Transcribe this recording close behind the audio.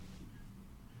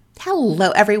Hello,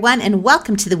 everyone, and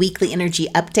welcome to the weekly energy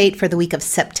update for the week of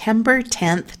September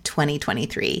 10th,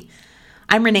 2023.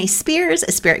 I'm Renee Spears,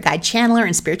 a spirit guide channeler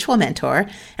and spiritual mentor,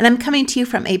 and I'm coming to you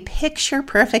from a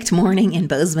picture-perfect morning in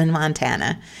Bozeman,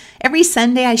 Montana. Every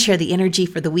Sunday, I share the energy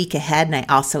for the week ahead, and I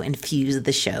also infuse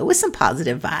the show with some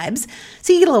positive vibes,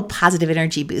 so you get a little positive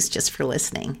energy boost just for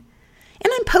listening.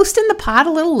 And I'm posting the pod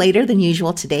a little later than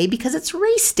usual today because it's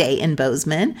race day in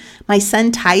Bozeman. My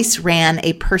son Tice ran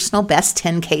a personal best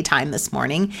 10K time this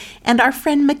morning, and our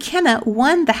friend McKenna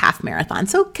won the half marathon.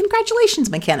 So congratulations,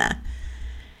 McKenna.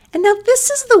 And now this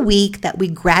is the week that we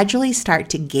gradually start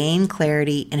to gain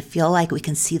clarity and feel like we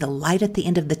can see the light at the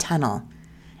end of the tunnel.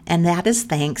 And that is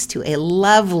thanks to a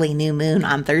lovely new moon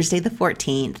on Thursday the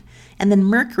 14th, and then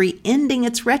Mercury ending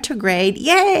its retrograde,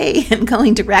 yay, and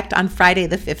going direct on Friday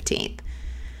the 15th.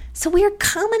 So we are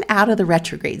coming out of the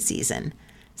retrograde season.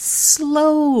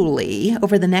 Slowly,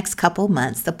 over the next couple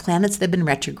months, the planets that have been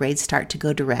retrograde start to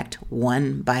go direct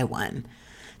one by one.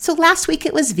 So last week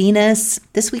it was Venus,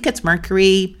 this week it's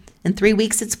Mercury, in 3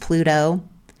 weeks it's Pluto.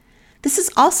 This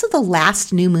is also the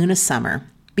last new moon of summer,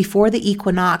 before the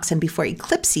equinox and before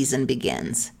eclipse season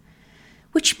begins,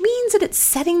 which means that it's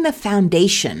setting the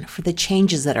foundation for the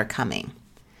changes that are coming.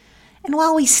 And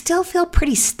while we still feel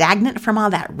pretty stagnant from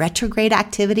all that retrograde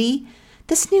activity,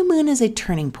 this new moon is a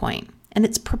turning point, and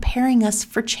it's preparing us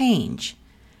for change.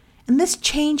 And this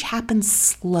change happens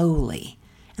slowly,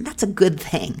 and that's a good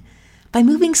thing. By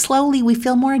moving slowly, we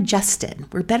feel more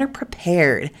adjusted, we're better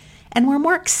prepared, and we're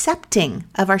more accepting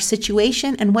of our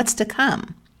situation and what's to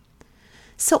come.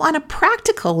 So on a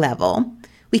practical level,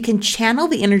 we can channel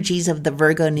the energies of the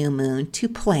Virgo new moon to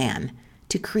plan,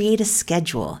 to create a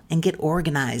schedule and get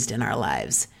organized in our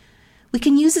lives. We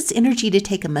can use its energy to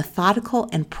take a methodical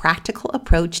and practical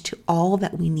approach to all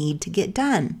that we need to get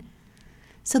done.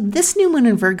 So this new moon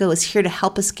in Virgo is here to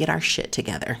help us get our shit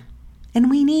together. And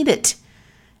we need it.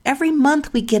 Every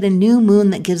month we get a new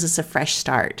moon that gives us a fresh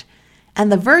start.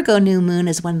 And the Virgo new moon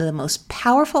is one of the most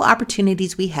powerful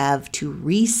opportunities we have to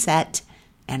reset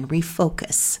and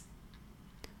refocus.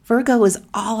 Virgo is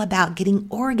all about getting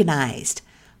organized,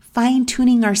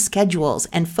 fine-tuning our schedules,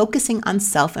 and focusing on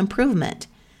self-improvement.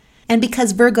 And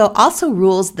because Virgo also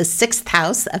rules the 6th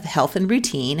house of health and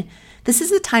routine, this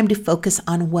is the time to focus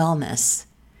on wellness.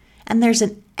 And there's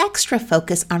an extra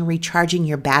focus on recharging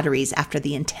your batteries after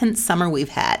the intense summer we've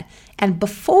had, and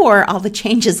before all the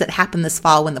changes that happen this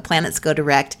fall when the planets go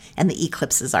direct and the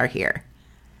eclipses are here.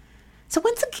 So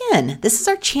once again, this is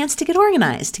our chance to get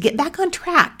organized, to get back on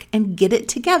track, and get it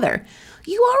together.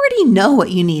 You already know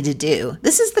what you need to do.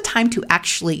 This is the time to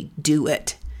actually do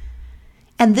it.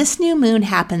 And this new moon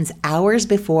happens hours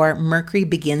before Mercury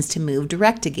begins to move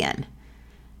direct again.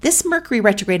 This Mercury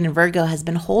retrograde in Virgo has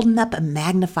been holding up a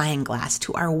magnifying glass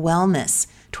to our wellness,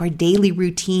 to our daily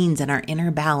routines and our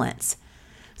inner balance.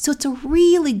 So it's a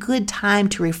really good time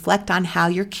to reflect on how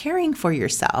you're caring for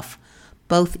yourself,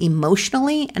 both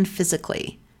emotionally and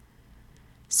physically.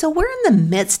 So we're in the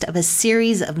midst of a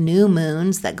series of new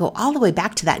moons that go all the way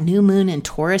back to that new moon in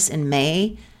Taurus in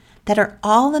May that are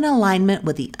all in alignment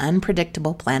with the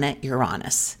unpredictable planet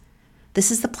Uranus.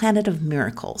 This is the planet of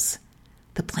miracles,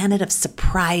 the planet of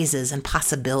surprises and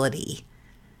possibility,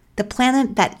 the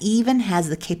planet that even has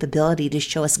the capability to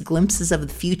show us glimpses of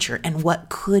the future and what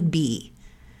could be.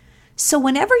 So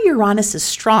whenever Uranus is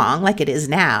strong, like it is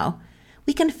now,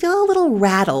 we can feel a little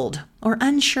rattled or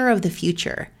unsure of the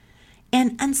future.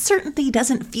 And uncertainty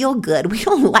doesn't feel good. We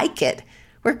don't like it.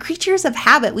 We're creatures of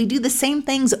habit. We do the same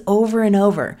things over and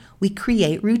over. We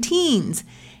create routines.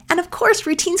 And of course,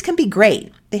 routines can be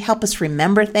great. They help us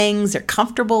remember things. They're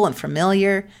comfortable and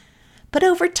familiar. But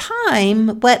over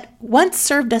time, what once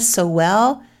served us so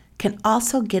well can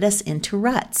also get us into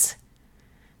ruts.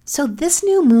 So this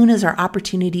new moon is our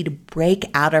opportunity to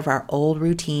break out of our old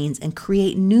routines and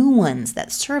create new ones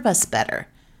that serve us better.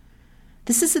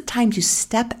 This is the time to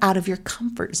step out of your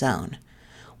comfort zone.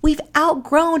 We've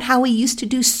outgrown how we used to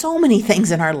do so many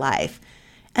things in our life.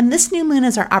 And this new moon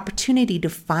is our opportunity to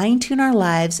fine-tune our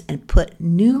lives and put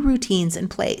new routines in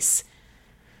place.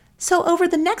 So over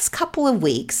the next couple of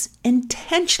weeks,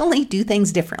 intentionally do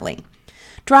things differently.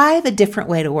 Drive a different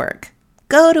way to work.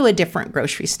 Go to a different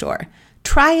grocery store.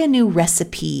 Try a new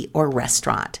recipe or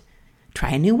restaurant.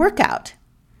 Try a new workout.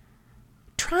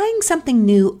 Trying something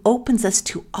new opens us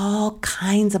to all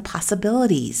kinds of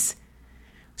possibilities.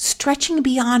 Stretching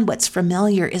beyond what's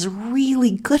familiar is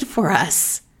really good for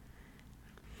us.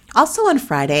 Also on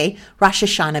Friday, Rosh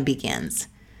Hashanah begins.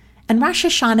 And Rosh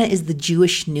Hashanah is the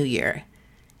Jewish New Year.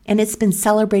 And it's been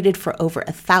celebrated for over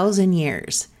 1,000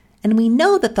 years. And we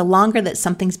know that the longer that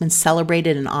something's been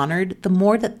celebrated and honored, the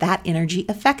more that energy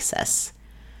affects us.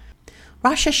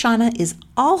 Rosh Hashanah is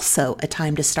also a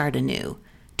time to start anew,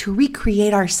 to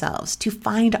recreate ourselves, to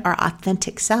find our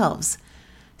authentic selves.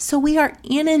 So we are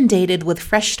inundated with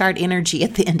fresh start energy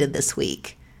at the end of this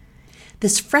week.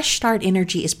 This fresh start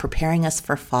energy is preparing us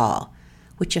for fall,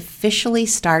 which officially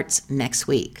starts next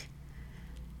week.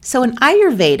 So in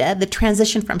Ayurveda, the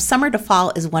transition from summer to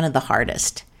fall is one of the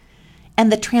hardest.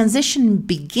 And the transition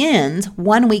begins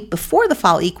 1 week before the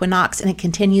fall equinox and it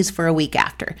continues for a week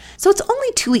after. So it's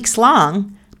only 2 weeks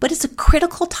long, but it's a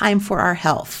critical time for our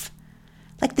health.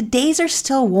 Like the days are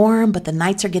still warm, but the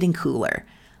nights are getting cooler.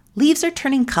 Leaves are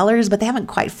turning colors, but they haven't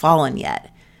quite fallen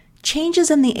yet.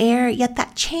 Changes in the air, yet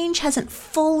that change hasn't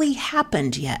fully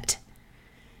happened yet.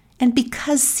 And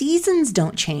because seasons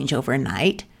don't change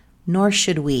overnight, nor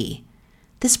should we,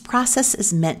 this process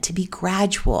is meant to be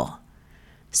gradual.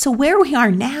 So where we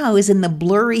are now is in the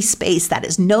blurry space that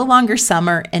is no longer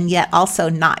summer and yet also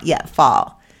not yet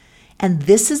fall. And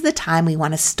this is the time we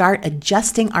want to start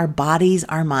adjusting our bodies,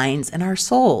 our minds, and our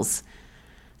souls.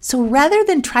 So rather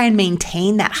than try and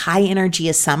maintain that high energy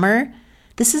of summer,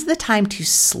 this is the time to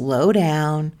slow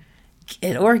down,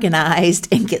 get organized,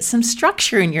 and get some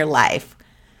structure in your life.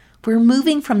 We're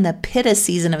moving from the Pitta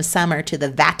season of summer to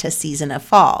the Vata season of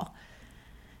fall.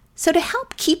 So to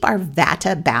help keep our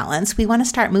Vata balance, we want to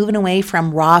start moving away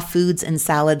from raw foods and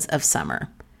salads of summer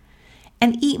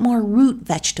and eat more root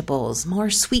vegetables, more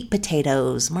sweet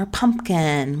potatoes, more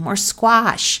pumpkin, more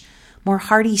squash, more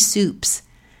hearty soups,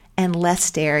 and less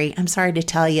dairy. I'm sorry to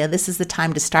tell you, this is the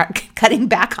time to start cutting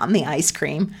back on the ice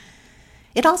cream.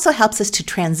 It also helps us to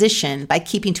transition by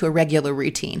keeping to a regular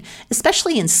routine,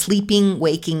 especially in sleeping,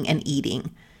 waking, and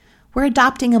eating. We're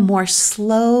adopting a more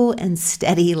slow and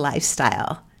steady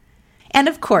lifestyle. And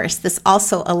of course, this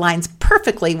also aligns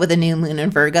perfectly with a new moon in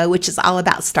Virgo, which is all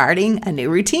about starting a new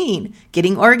routine,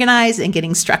 getting organized and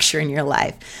getting structure in your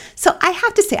life. So I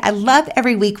have to say, I love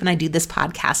every week when I do this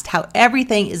podcast, how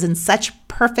everything is in such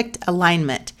perfect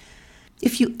alignment.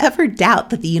 If you ever doubt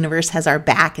that the universe has our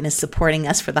back and is supporting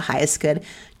us for the highest good,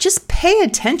 just pay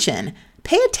attention.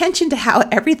 Pay attention to how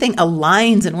everything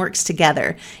aligns and works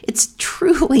together. It's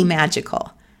truly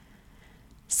magical.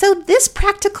 So this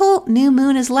practical new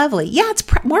moon is lovely. Yeah, it's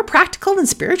more practical than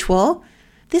spiritual.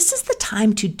 This is the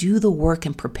time to do the work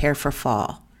and prepare for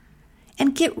fall.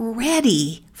 And get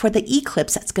ready for the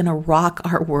eclipse that's going to rock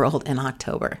our world in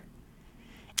October.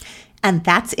 And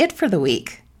that's it for the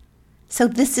week. So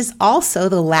this is also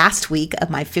the last week of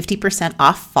my 50%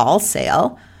 off fall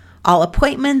sale. All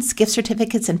appointments, gift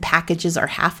certificates, and packages are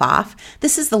half off.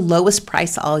 This is the lowest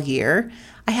price all year.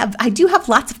 I do have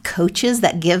lots of coaches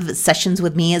that give sessions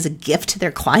with me as a gift to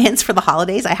their clients for the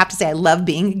holidays. I have to say I love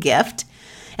being a gift.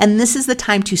 And this is the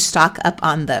time to stock up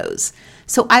on those.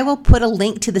 So I will put a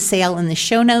link to the sale in the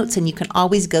show notes, and you can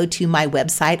always go to my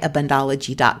website,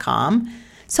 abundology.com.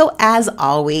 So as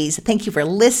always, thank you for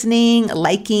listening,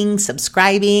 liking,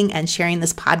 subscribing, and sharing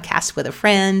this podcast with a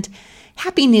friend.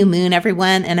 Happy new moon,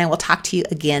 everyone, and I will talk to you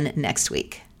again next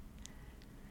week.